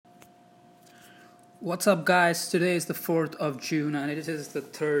What's up, guys? Today is the 4th of June, and it is the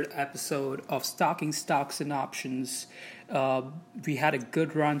third episode of Stocking Stocks and Options. We had a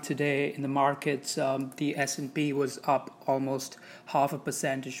good run today in the markets. The S&P was up almost half a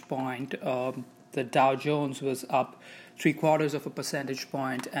percentage point. The Dow Jones was up 3/4 of a percentage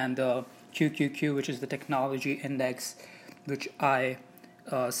point, and the QQQ, which is the technology index, which I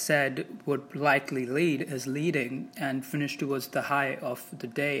said would likely lead, is leading and finished towards the high of the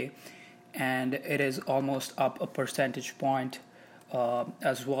day. And it is almost up a percentage point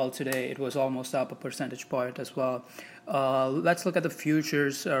as well today. It was almost up a percentage point as well. Let's look at the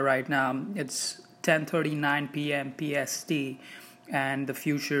futures right now. It's 10:39 p.m. PST, and the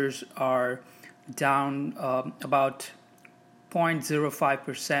futures are down about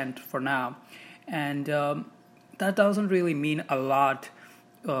 0.05% for now. And that doesn't really mean a lot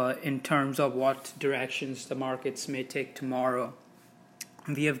in terms of what directions the markets may take tomorrow.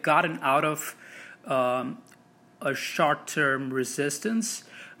 We have gotten out of a short-term resistance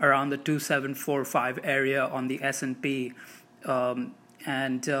around the 2745 area on the S&P,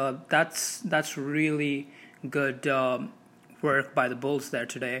 and that's really good work by the bulls there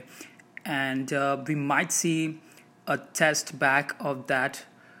today. And we might see a test back of that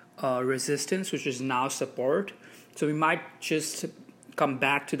resistance, which is now support. So we might just come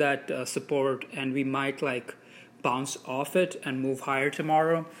back to that support, and we might bounce off it and move higher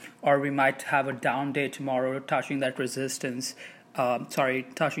tomorrow, or we might have a down day tomorrow touching that resistance,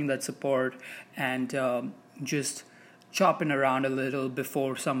 touching that support, and just chopping around a little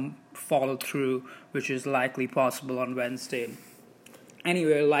before some follow through, which is likely possible on Wednesday.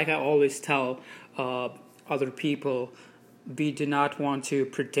 Anyway, like I always tell other people, we do not want to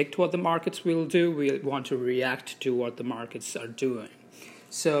predict what the markets will do. We want to react to what the markets are doing.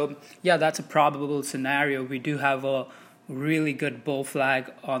 So, yeah, that's a probable scenario. We do have a really good bull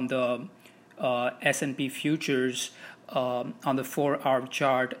flag on the S&P futures on the 4-hour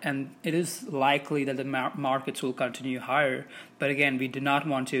chart, and it is likely that the markets will continue higher. But again, we do not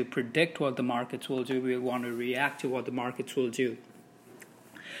want to predict what the markets will do. We want to react to what the markets will do.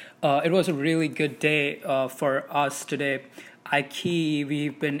 It was a really good day for us today. IKEA,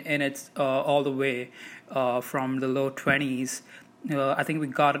 we've been in it all the way from the low 20s. I think we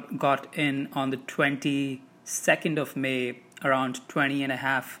got in on the 22nd of May around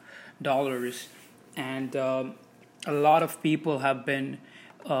 $20.50, and a lot of people have been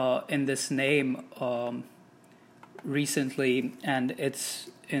in this name recently, and it's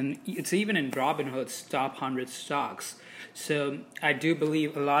even in Robinhood's top 100 stocks. So I do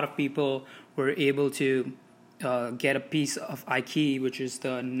believe a lot of people were able to get a piece of IKEA, which is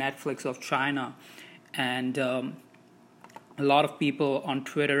the Netflix of China, and a lot of people on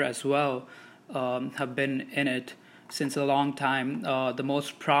Twitter as well have been in it since a long time. The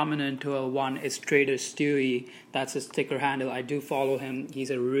most prominent one is Trader Stewie. That's his ticker handle. I do follow him.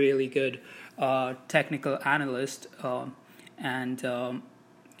 He's a really good technical analyst, and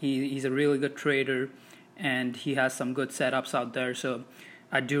he's a really good trader, and he has some good setups out there. So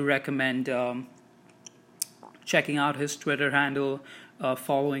I do recommend checking out his Twitter handle,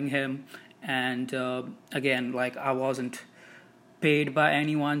 following him. And again, I wasn't paid by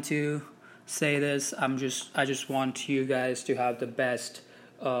anyone to say this. I just want you guys to have the best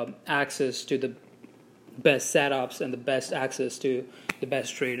access to the best setups and the best access to the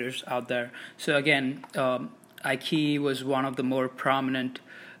best traders out there. So again, IKEA was one of the more prominent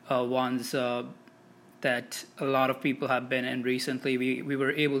ones that a lot of people have been in recently. We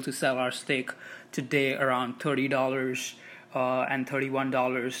were able to sell our stake today around $30 and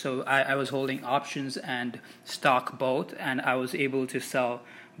 $31. So I was holding options and stock both, and I was able to sell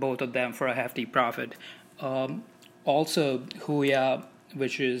both of them for a hefty profit. Also, Huya,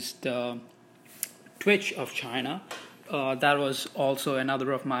 which is the Twitch of China, that was also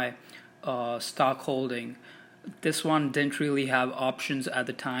another of my stock holding. This one didn't really have options at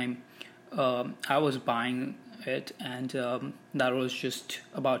the time. I was buying it, and that was just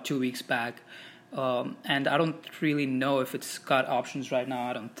about 2 weeks back. And I don't really know if it's got options right now.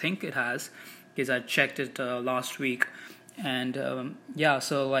 I don't think it has, because I checked it last week. And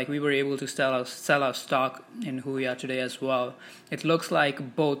so we were able to sell our stock in Huya today as well. It looks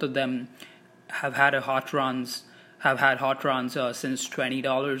like both of them have had hot runs since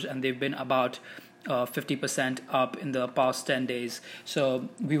 $20, and they've been about 50% up in the past 10 days. So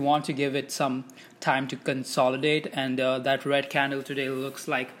we want to give it some time to consolidate, and that red candle today looks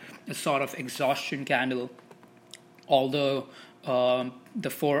like a sort of exhaustion candle, although the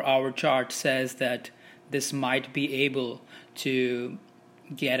 4-hour chart says that this might be able to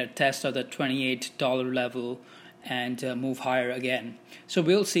get a test of the $28 level and move higher again. So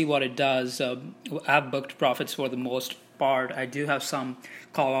we'll see what it does. I've booked profits for the most part. I do have some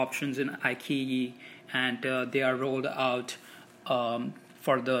call options in Aikiki, and they are rolled out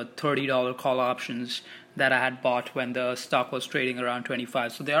for the $30 call options that I had bought when the stock was trading around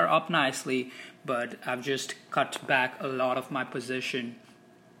 25. So they are up nicely, but I've just cut back a lot of my position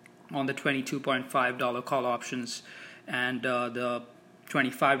on the $22.5 call options and the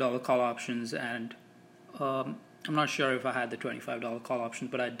 $25 call options, and I'm not sure if I had the $25 call options,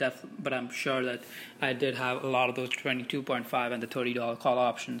 but I'm sure that I did have a lot of those 22.5 and the $30 call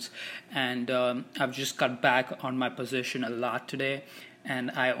options, and I've just cut back on my position a lot today,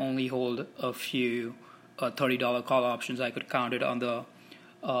 and I only hold a few $30 call options. I could count it on the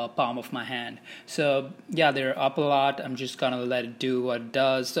palm of my hand. So yeah, they're up a lot. I'm just gonna let it do what it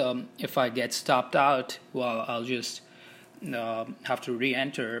does. If I get stopped out, well, I'll just have to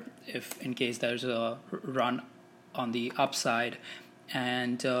re-enter if in case there's a run on the upside,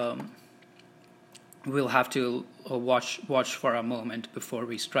 and we'll have to watch for a moment before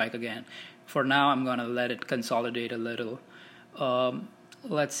we strike again. For now, I'm gonna let it consolidate a little.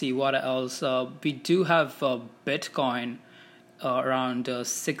 Let's see what else. We do have Bitcoin around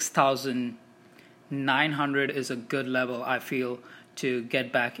 6,900 is a good level, I feel, to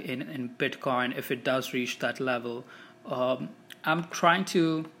get back in Bitcoin if it does reach that level. I'm trying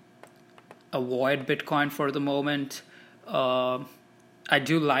to avoid Bitcoin for the moment. I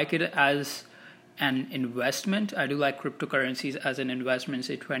do like it as an investment. I do like cryptocurrencies as an investment,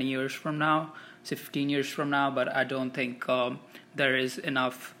 say 20 years from now, say 15 years from now, but I don't think there is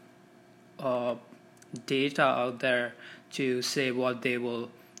enough data out there to say what they will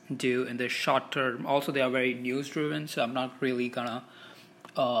do in the short term. Also, they are very news driven, so I'm not really gonna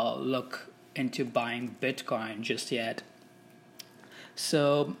look into buying Bitcoin just yet.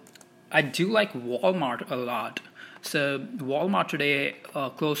 So I do like Walmart a lot. So Walmart today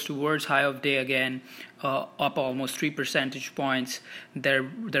close towards high of day again, up almost 3 percentage points.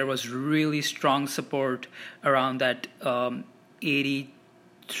 There was really strong support around that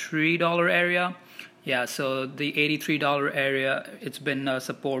 $83 area. Yeah, so the $83 area, it's been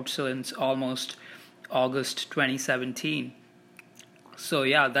support since almost August 2017. So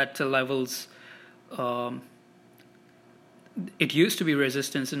yeah, that levels. It used to be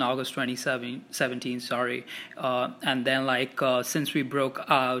resistance in August 2017, sorry, and then since we broke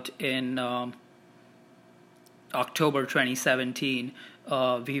out in October 2017,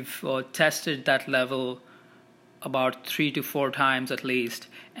 we've tested that level about 3 to 4 times at least,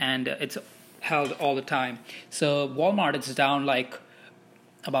 and it's held all the time. So Walmart is down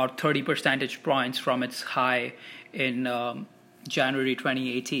about 30 percentage points from its high in January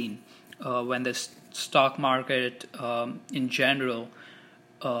 2018, when the stock market in general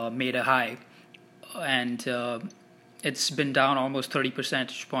made a high, and it's been down almost 30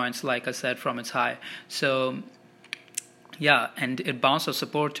 percentage points, like I said, from its high. So yeah, and it bounced a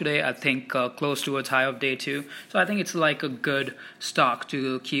support today, I think close towards high of day too. So I think it's like a good stock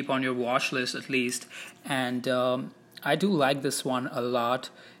to keep on your watch list at least, and I do like this one a lot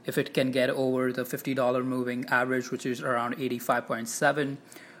if it can get over the $50 moving average, which is around 85.7,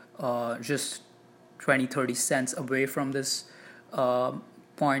 just 20-30 cents away from this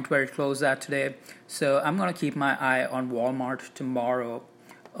point where it closed at today. So I'm going to keep my eye on Walmart tomorrow.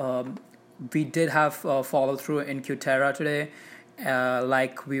 We did have follow through in Qterra today,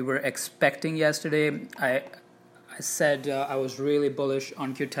 like we were expecting yesterday. I said I was really bullish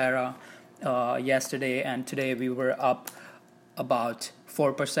on Qterra yesterday, and today we were up about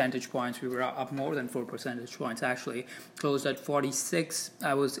 4 percentage points. We were up more than 4 percentage points actually. Closed at 46.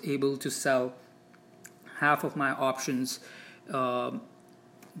 I was able to sell half of my options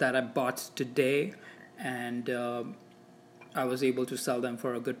that I bought today, and I was able to sell them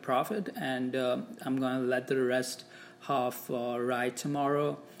for a good profit, and I'm going to let the rest half ride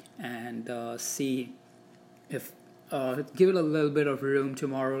tomorrow and see if give it a little bit of room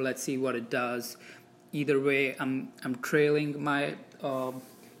tomorrow. Let's see what it does. Either way, I'm trailing my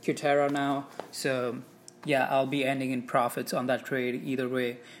Qterra now, so yeah, I'll be ending in profits on that trade either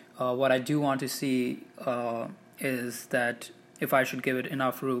way. What I do want to see is that if I should give it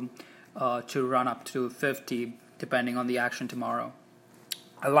enough room to run up to 50, depending on the action tomorrow.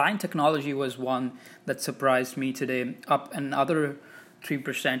 Align Technology was one that surprised me today, up another 3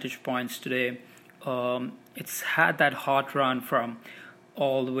 percentage points today. It's had that hot run from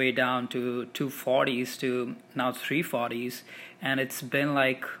all the way down to 240s to now 340s, and it's been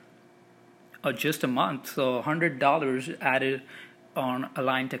just a month. So $100 added on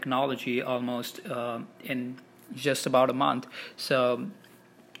Align Technology almost in just about a month. So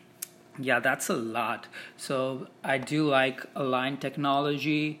Yeah, that's a lot. So I do like Align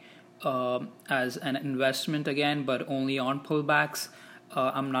Technology as an investment again, but only on pullbacks.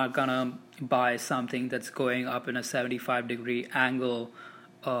 I'm not gonna buy something that's going up in a 75-degree angle,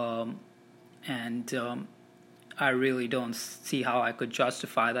 um, and I really don't see how I could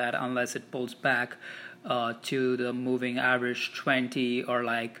justify that unless it pulls back to the moving average 20 or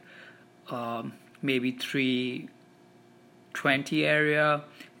like maybe 320 area.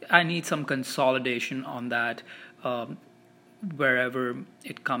 I need some consolidation on that. Wherever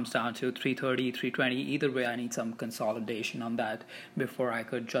it comes down to 330, 320, either way, I need some consolidation on that before I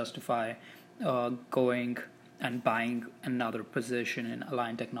could justify going and buying another position in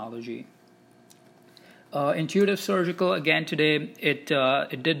Align Technology. Intuitive Surgical again today. It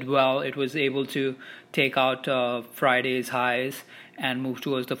did well. It was able to take out Friday's highs and move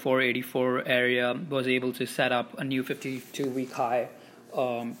towards the 484 area. Was able to set up a new 52-week high,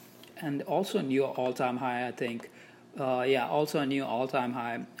 and also a new all-time high. I think, also a new all-time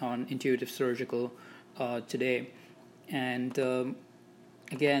high on Intuitive Surgical today. And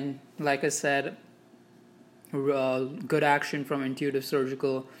again, like I said, good action from Intuitive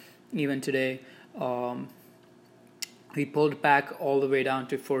Surgical even today. We pulled back all the way down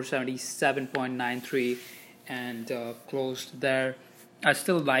to 477.93 and closed there. I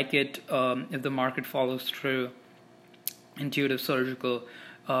still like it if the market follows through. Intuitive Surgical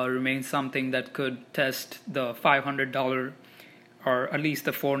remains something that could test the $500 or at least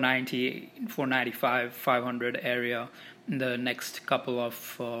the 490, 495, 500 area in the next couple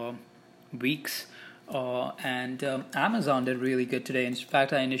of weeks. And Amazon did really good today. In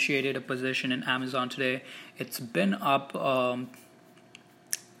fact, I initiated a position in Amazon today. It's been up,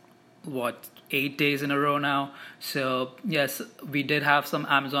 8 days in a row now. So yes, we did have some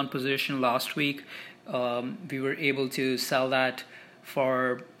Amazon position last week. We were able to sell that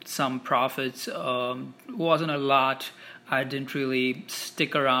for some profits. Wasn't a lot. I didn't really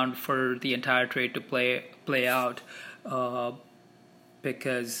stick around for the entire trade to play out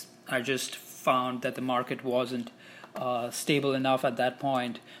because I just found that the market wasn't stable enough at that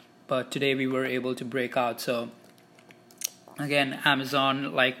point. But today we were able to break out. So again,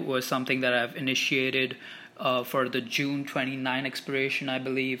 Amazon was something that I've initiated for the June 29 expiration, I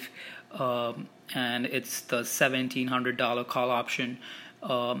believe, and it's the $1,700 call option.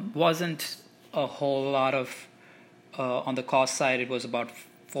 Wasn't a whole lot of on the cost side. It was about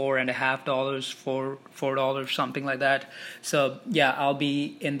 $4.50, $4, something like that. So yeah, I'll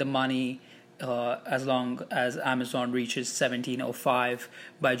be in the money as long as Amazon reaches 1705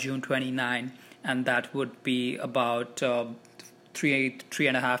 by June 29, and that would be about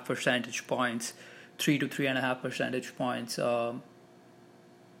 3.5 percentage points, 3 to 3.5 percentage points.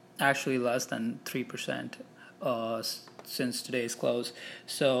 Actually, less than 3% since today's close.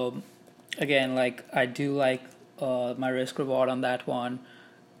 So again, I do like my risk reward on that one.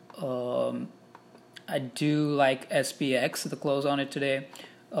 I do like SPX, the close on it today.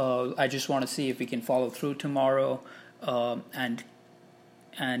 I just want to see if we can follow through tomorrow and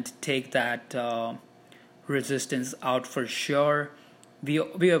take that resistance out for sure.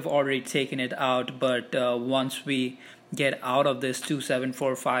 We have already taken it out, but once we get out of this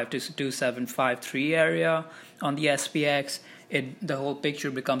 2745 to 2753 area on the SPX, the whole picture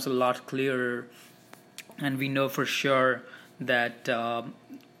becomes a lot clearer, and we know for sure that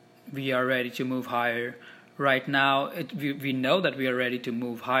we are ready to move higher. Right now, we know that we are ready to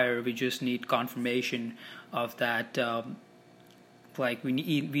move higher. We just need confirmation of that.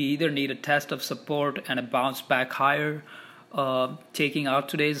 We either need a test of support and a bounce back higher, taking out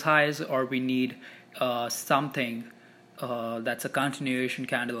today's highs, or we need something that's a continuation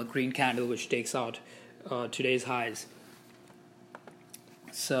candle, a green candle, which takes out today's highs.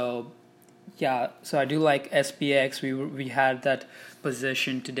 So yeah, so I do like SPX. We had that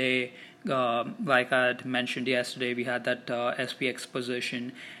position today. Like I had mentioned yesterday, we had that SPX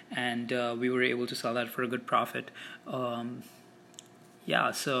position, and we were able to sell that for a good profit.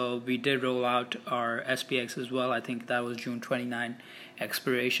 So we did roll out our SPX as well. I think that was June 29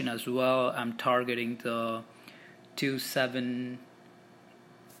 expiration as well. I'm targeting the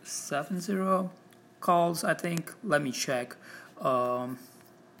 2770 calls, I think. Let me check.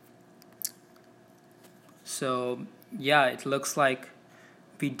 So yeah, it looks like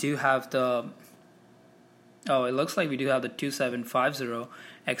we do have the 2750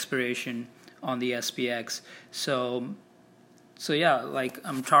 expiration on the SPX. So yeah,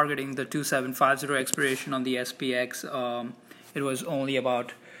 I'm targeting the 2750 expiration on the SPX. It was only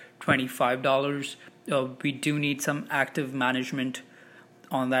about $25. We do need some active management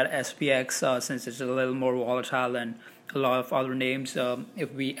on that SPX since it's a little more volatile than a lot of other names.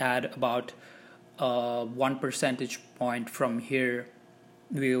 If we add about 1 percentage point from here,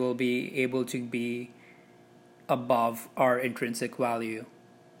 we will be able to be above our intrinsic value.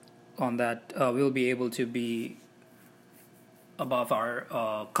 On that, we'll be able to be above our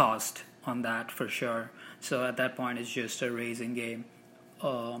cost on that for sure. So at that point, it's just a raising game.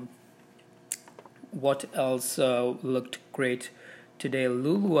 What else looked great today?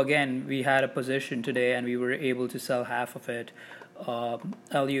 Lulu, again, we had a position today and we were able to sell half of it. Lululemon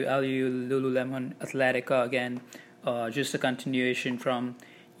Athletica, again, just a continuation from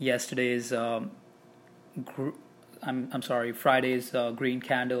yesterday's Friday's green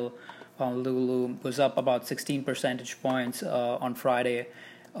candle on Lulu was up about 16 percentage points on Friday.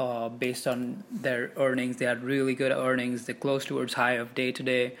 Based on their earnings, they had really good earnings. They closed towards high of day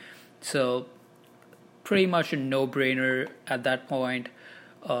today, so pretty much a no-brainer at that point.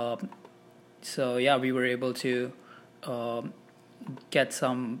 So yeah, we were able to get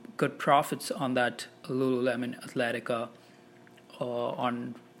some good profits on that Lululemon Athletica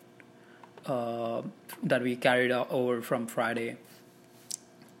on that we carried over from Friday.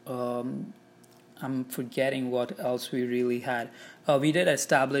 I'm forgetting what else we really had. We did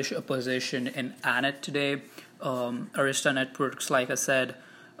establish a position in Anet today. Arista Networks, like I said,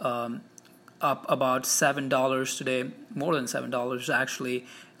 up about $7 today, more than $7 actually,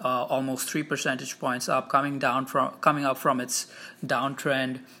 almost 3 percentage points up, coming up from its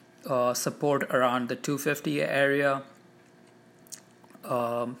downtrend, support around the 250 area,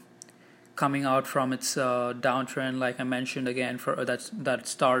 coming out from its downtrend, like I mentioned again, for that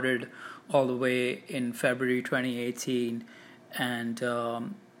started all the way in February 2018, and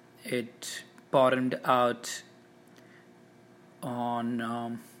it bottomed out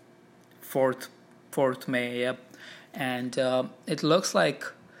on 4th May. Yep, and it looks like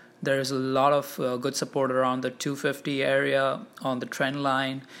there's a lot of good support around the 250 area on the trend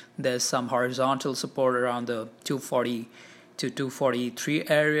line. There's some horizontal support around the 240 to 243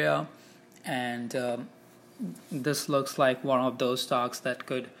 area, and this looks like one of those stocks that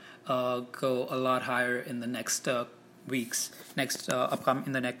could go a lot higher in the next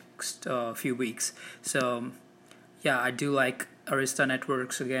few weeks. So yeah, I do like Arista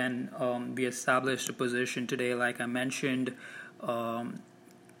Networks again. We established a position today, like I mentioned,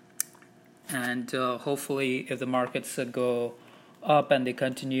 and hopefully if the markets go up and they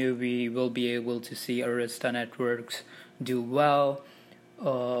continue, we will be able to see Arista Networks do well.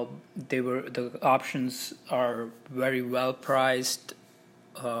 The options are very well priced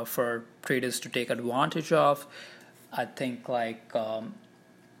for traders to take advantage of. I think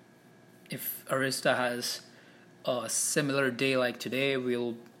if Arista has a similar day like today,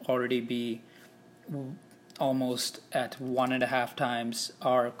 we'll already be almost at 1.5 times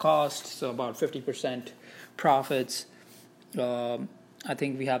our cost, so about 50% profits. I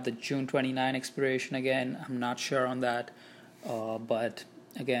think we have the June 29 expiration again. I'm not sure on that, but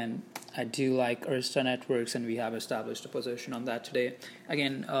again, I do like Arista Networks, and we have established a position on that today.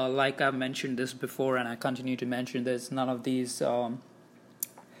 Again, like I've mentioned this before, and I continue to mention this, none of these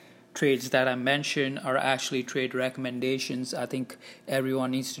trades that I mentioned are actually trade recommendations. I think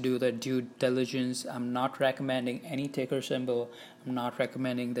everyone needs to do their due diligence. I'm not recommending any ticker symbol. I'm not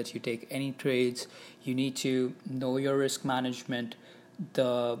recommending that you take any trades. You need to know your risk management.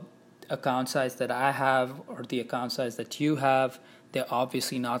 The account size that I have or the account size that you have, they're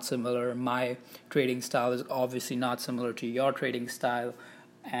obviously not similar. My trading style is obviously not similar to your trading style,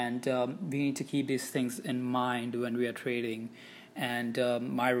 and we need to keep these things in mind when we are trading. And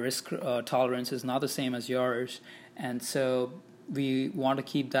my risk tolerance is not the same as yours, and so we want to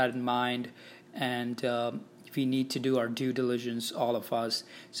keep that in mind, and we need to do our due diligence, all of us.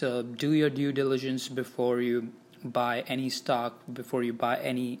 So do your due diligence before you buy any stock, before you buy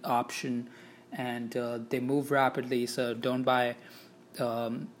any option, and they move rapidly, so don't buy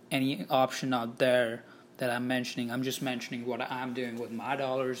any option out there that I'm mentioning. I'm just mentioning what I'm doing with my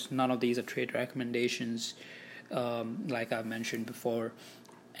dollars. None of these are trade recommendations, like I've mentioned before.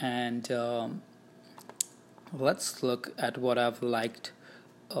 And let's look at what I've liked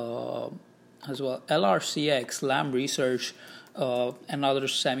as well. LRCX, Lam Research, another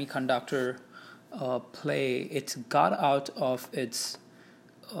semiconductor play. It's got out of its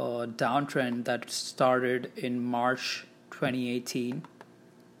downtrend that started in March 2018,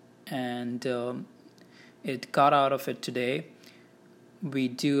 and it got out of it today. We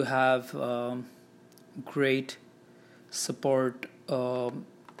do have great support,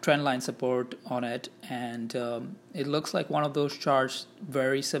 trendline support on it, and it looks like one of those charts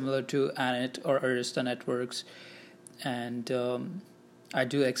very similar to Anet or Arista Networks, and I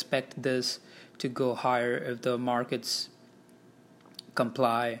do expect this to go higher if the markets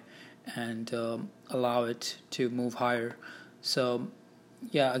comply and allow it to move higher. So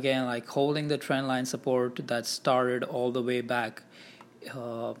yeah, again, like holding the trend line support that started all the way back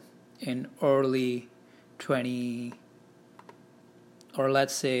in early 20, or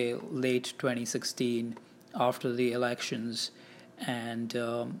let's say late 2016, after the elections. And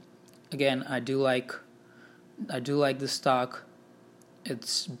again, I do like the stock.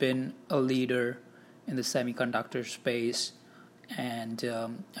 It's been a leader in the semiconductor space, and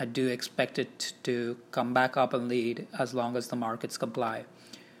I do expect it to come back up and lead as long as the markets comply.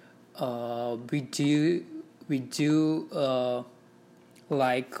 We do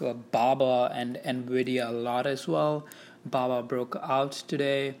like Baba and Nvidia a lot as well. Baba broke out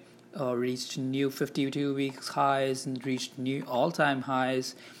today, reached new 52 weeks highs and reached new all-time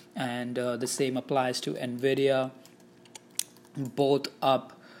highs, and the same applies to Nvidia. Both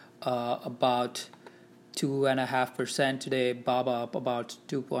up about 2.5% today. Baba up about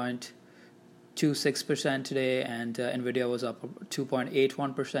 2.26% today, and Nvidia was up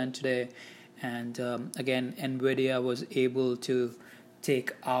 2.81% today. And again, Nvidia was able to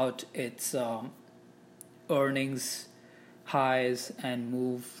take out its earnings highs and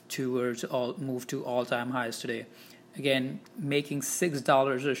move to all-time highs today. Again, making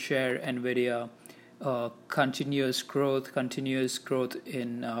 $6 a share. Nvidia, continuous growth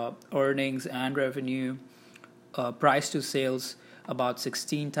in earnings and revenue. Price to sales about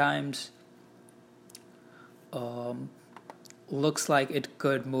 16 times. Looks like it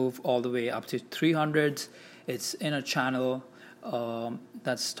could move all the way up to 300s. It's in a channel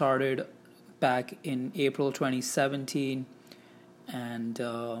that started back in April 2017, and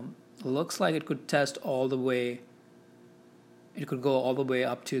looks like it could test all the way. It could go all the way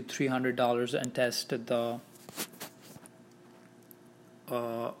up to $300 and test the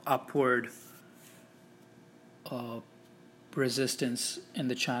upward resistance in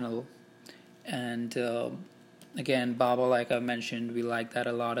the channel. And again, Baba, like I mentioned, we like that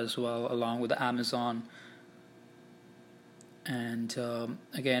a lot as well, along with Amazon. And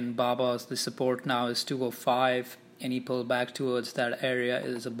again, Baba's the support now is 205. Any pullback towards that area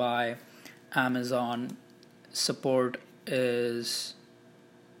is a buy. Amazon support is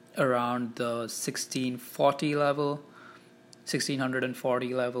around the 1640 level,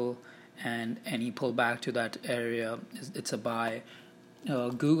 1640 level, and any pullback to that area it's a buy.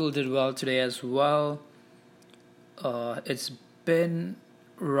 Google did well today as well. It's been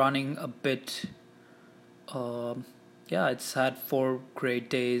running a bit. It's had 4 great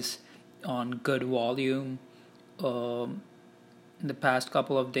days on good volume. In the past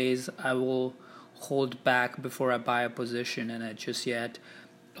couple of days, I will hold back before I buy a position in it just yet.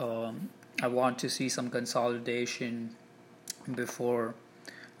 I want to see some consolidation before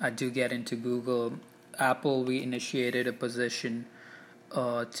I do get into Google. Apple, we initiated a position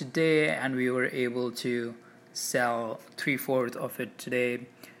today, and we were able to sell 3/4 of it today.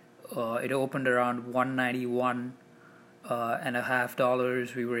 It opened around $191 and a half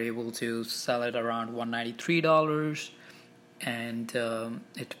dollars. We were able to sell it around $193, and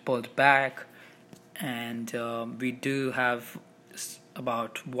it pulled back. And we do have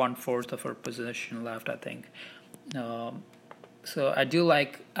about 1/4 of our position left, I think. So I do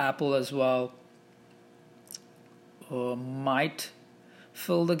like Apple as well. Might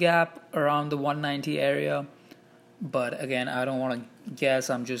fill the gap around the 190 area, but again, I don't want to guess.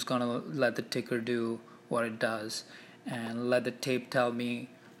 I'm just gonna let the ticker do what it does, and let the tape tell me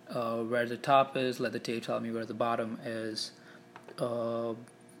where the top is. Let the tape tell me where the bottom is.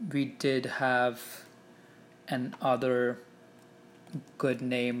 We did have another good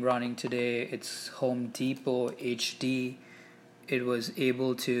name running today. It's Home Depot HD. It was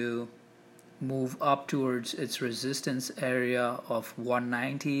able to move up towards its resistance area of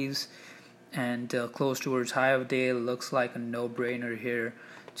 190s and close towards high of day. Looks like a no-brainer here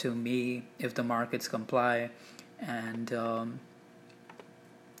to me if the markets comply. And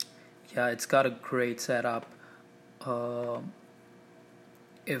it's got a great setup.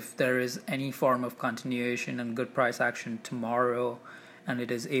 If there is any form of continuation and good price action tomorrow, and it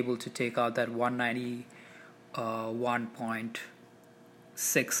is able to take out that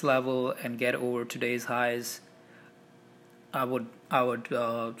 191.6 level and get over today's highs, I would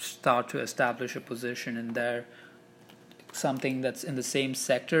start to establish a position in there. Something that's in the same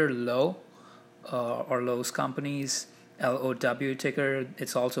sector, Low or Lowe's companies, LOW ticker.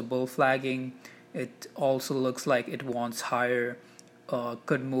 It's also bull flagging. It also looks like it wants higher.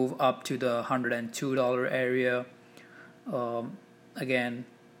 Could move up to the $102 area. Again,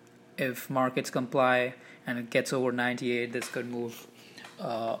 if markets comply and it gets over 98, this could move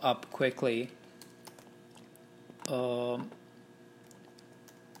up quickly. Um,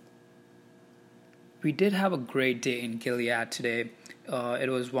 we did have a great day in Gilead today. It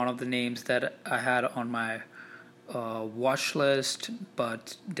was one of the names that I had on my watch list,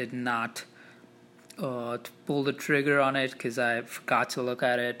 but did not pull the trigger on it because I forgot to look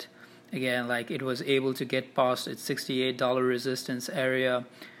at it. Again, like it was able to get past its $68 resistance area,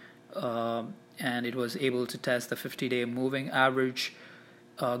 and it was able to test the 50-day moving average.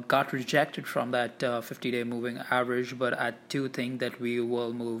 Got rejected from that 50-day moving average, but I do think that we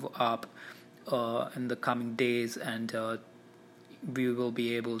will move up in the coming days, and we will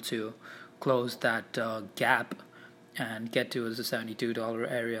be able to close that gap and get to the $72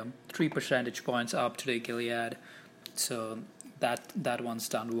 area. 3 percentage points up today, Gilead. So that one's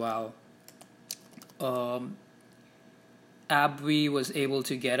done well. AbbVie was able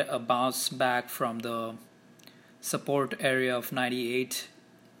to get a bounce back from the support area of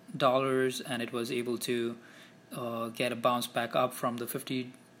 $98, and it was able to get a bounce back up from the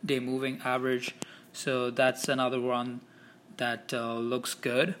 50-day moving average. So that's another one that looks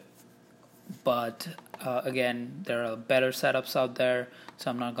good. But again, there are better setups out there,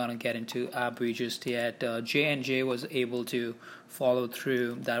 so I'm not going to get into AbbVie just yet. J&J was able to follow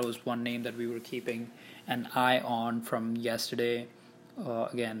through. That was one name that we were keeping an eye on from yesterday.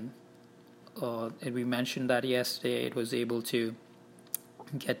 We mentioned that yesterday. It was able to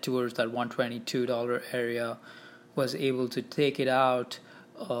get towards that $122 area, was able to take it out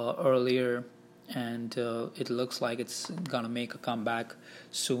earlier, and it looks like it's gonna make a comeback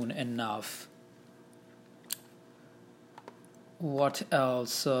soon enough. What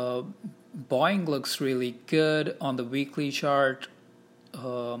else? Boeing looks really good on the weekly chart.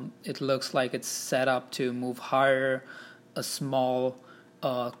 It looks like it's set up to move higher. A small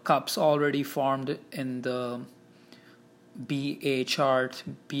cup's already formed in the BA chart.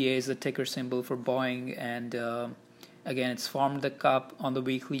 BA is the ticker symbol for Boeing, and again, it's formed the cup on the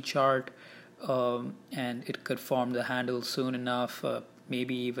weekly chart, and it could form the handle soon enough,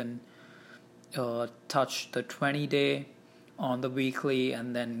 maybe even touch the 20-day on the weekly,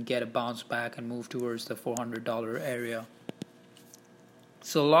 and then get a bounce back and move towards the $400 area.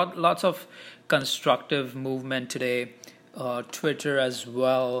 So lots of constructive movement today. Twitter as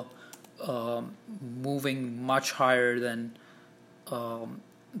well, moving much higher than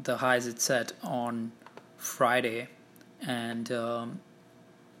the highs it set on Friday, and up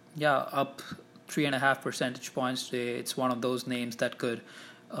 3.5 percentage points today. It's one of those names that could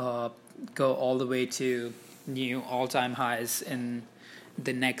go all the way to new all-time highs in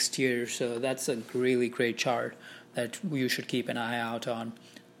the next year. So that's a really great chart that you should keep an eye out on.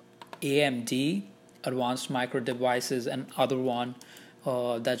 AMD, Advanced Micro Devices, and other one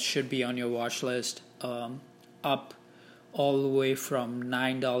that should be on your watch list, up all the way from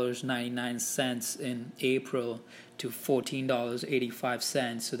 $9.99 in April to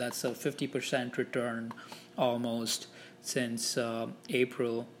 $14.85. So that's a 50% return almost since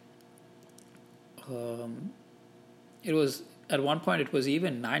April. It was at one point it was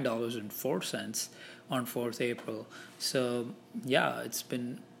even $9.04 on 4th April. So yeah, it's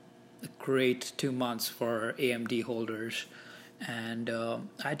been a great 2 months for AMD holders, and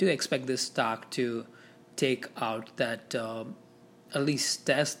I do expect this stock to take out that at least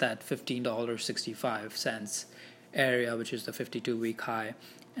test that $15.65 area, which is the 52-week high,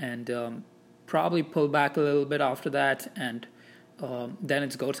 and probably pull back a little bit after that, and then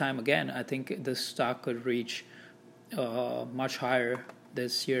it's go time again. I think this stock could reach much higher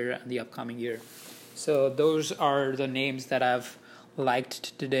this year and the upcoming year. So those are the names that I've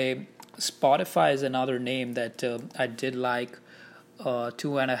liked today. Spotify is another name that I did like.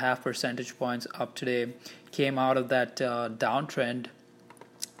 2.5 percentage points up today. Came out of that downtrend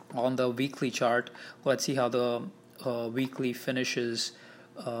on the weekly chart. Let's see how the weekly finishes.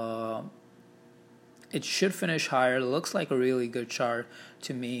 It should finish higher. It looks like a really good chart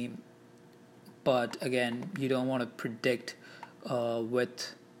to me. But again, you don't want to predict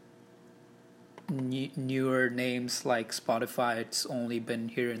with newer names like Spotify. It's only been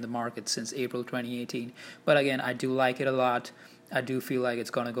here in the market since April 2018. But again, I do like it a lot. I do feel like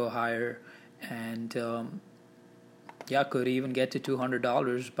it's going to go higher. And could even get to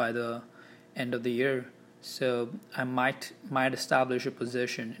 $200 by the end of the year. So I might establish a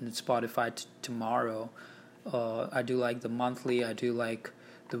position in Spotify tomorrow. I do like the monthly. I do like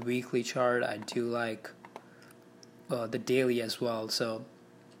the weekly chart. I do like the daily as well. So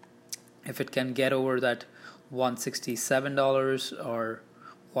if it can get over that $167 or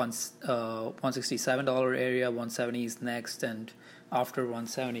 $167 area, 170 is next, and after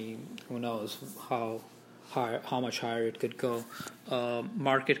 170, who knows how much higher it could go.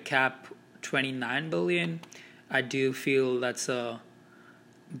 Market cap $29 billion. I do feel that's a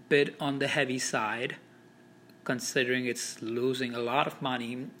bit on the heavy side, considering it's losing a lot of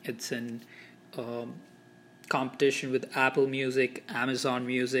money. It's in um, competition with Apple Music, Amazon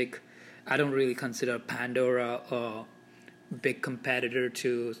Music. I don't really consider Pandora a big competitor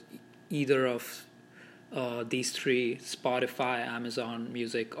to either of these three: Spotify, Amazon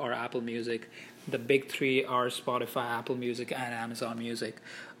Music, or Apple Music. The big three are Spotify, Apple Music, and Amazon Music.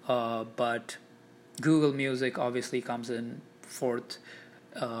 But Google Music obviously comes in fourth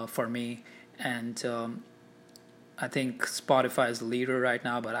for me, and I think Spotify is the leader right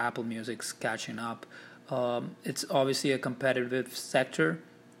now, but Apple Music's catching up. It's obviously a competitive sector,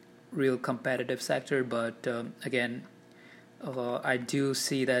 real competitive sector, but again, I do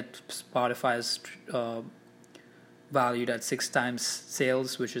see that Spotify is valued at 6 times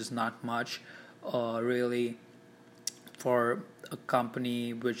sales, which is not much, really, for a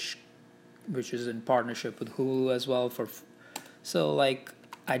company which is in partnership with Hulu as well. So like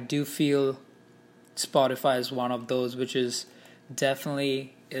I do feel Spotify is one of those which is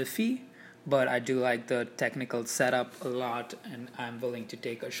definitely iffy, but I do like the technical setup a lot, and I'm willing to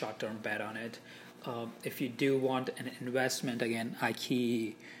take a short-term bet on it. If you do want an investment, again,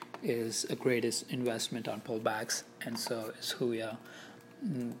 iQIYI is a greatest investment on pullbacks, and so is Huya.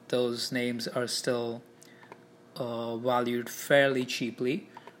 Those names are still valued fairly cheaply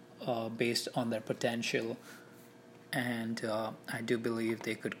based on their potential, and I do believe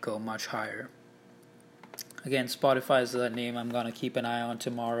they could go much higher. Again, Spotify is a name I'm going to keep an eye on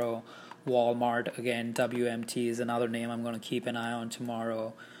tomorrow. Walmart, again, WMT is another name I'm going to keep an eye on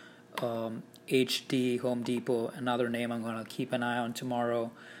tomorrow. HD, Home Depot, another name I'm going to keep an eye on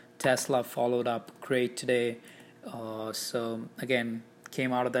tomorrow. Tesla followed up great today. So, again,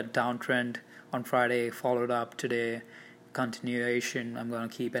 came out of that downtrend on Friday, followed up today. Continuation, I'm going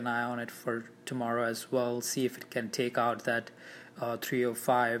to keep an eye on it for tomorrow as well. See if it can take out that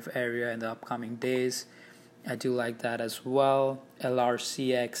 305 area in the upcoming days. I do like that as well.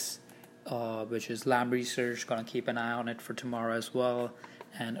 LRCX, which is Lam Research, gonna keep an eye on it for tomorrow as well.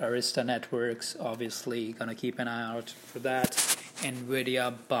 And Arista Networks, obviously, gonna keep an eye out for that.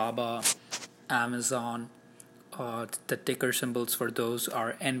 Nvidia, Baba, Amazon. The ticker symbols for those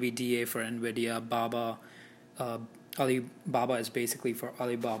are NVDA for Nvidia, Baba. Alibaba is basically for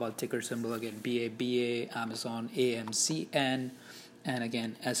Alibaba, ticker symbol again BABA, Amazon AMCN, and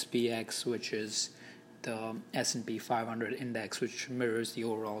again SPX, which is the S&P 500 index, which mirrors the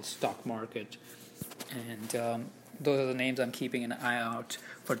overall stock market. And those are the names I'm keeping an eye out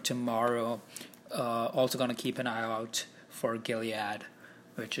for tomorrow. Also going to keep an eye out for Gilead,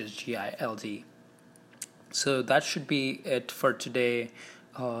 which is GILD. So that should be it for today.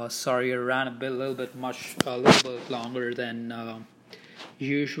 Sorry, I ran a little bit longer than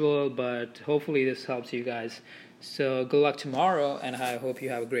usual, but hopefully this helps you guys. So good luck tomorrow, and I hope you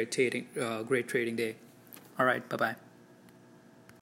have a great trading day. All right, bye bye.